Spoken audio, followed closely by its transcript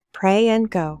Pray and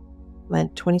Go,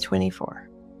 Lent 2024.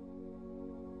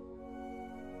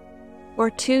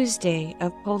 For Tuesday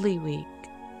of Holy Week,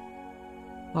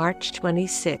 March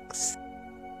 26th.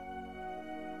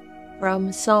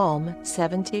 From Psalm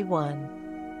 71,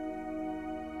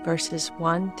 verses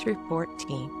 1 through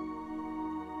 14.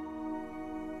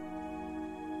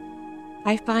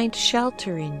 I find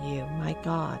shelter in you, my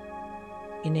God,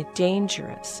 in a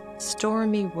dangerous,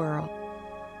 stormy world.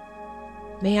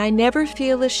 May I never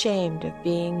feel ashamed of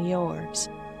being yours.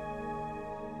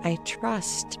 I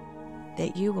trust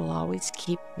that you will always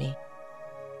keep me.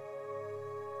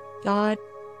 God,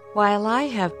 while I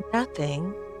have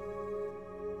nothing,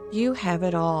 you have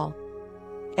it all.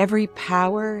 Every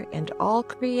power and all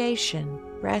creation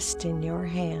rest in your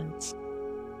hands.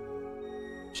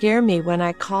 Hear me when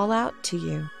I call out to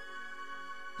you.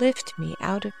 Lift me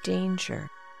out of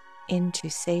danger into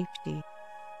safety.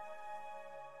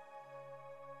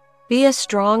 Be a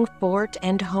strong fort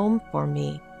and home for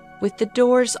me, with the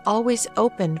doors always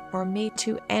open for me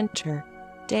to enter,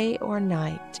 day or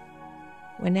night,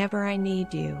 whenever I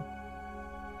need you.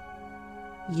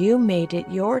 You made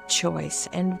it your choice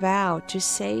and vow to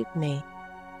save me.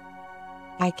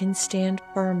 I can stand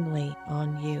firmly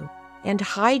on you and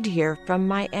hide here from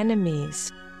my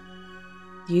enemies.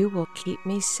 You will keep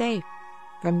me safe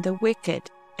from the wicked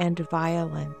and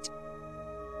violent.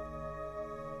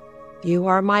 You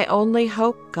are my only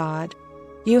hope, God.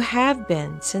 You have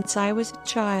been since I was a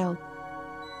child.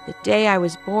 The day I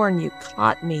was born, you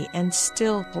caught me and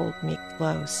still hold me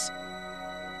close.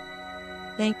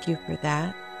 Thank you for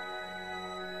that.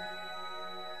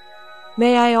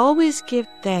 May I always give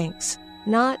thanks,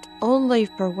 not only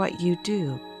for what you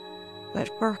do,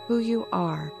 but for who you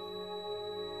are.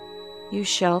 You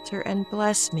shelter and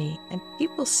bless me, and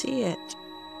people see it.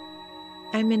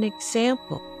 I'm an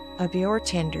example of your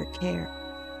tender care.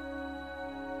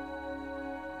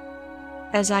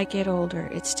 As I get older,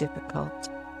 it's difficult.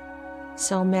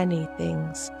 So many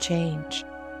things change.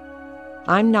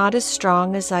 I'm not as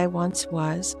strong as I once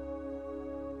was,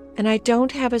 and I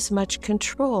don't have as much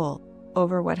control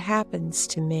over what happens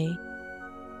to me.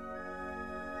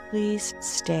 Please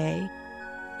stay,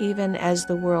 even as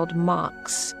the world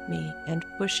mocks me and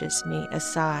pushes me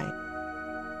aside.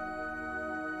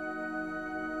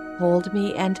 Hold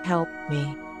me and help me.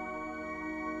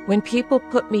 When people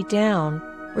put me down,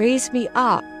 raise me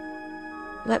up.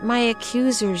 Let my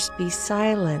accusers be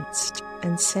silenced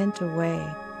and sent away,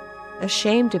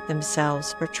 ashamed of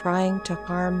themselves for trying to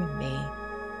harm me.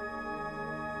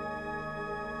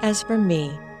 As for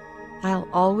me, I'll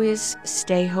always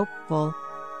stay hopeful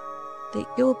that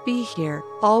you'll be here,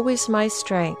 always my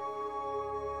strength.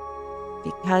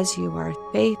 Because you are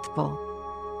faithful,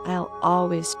 I'll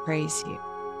always praise you.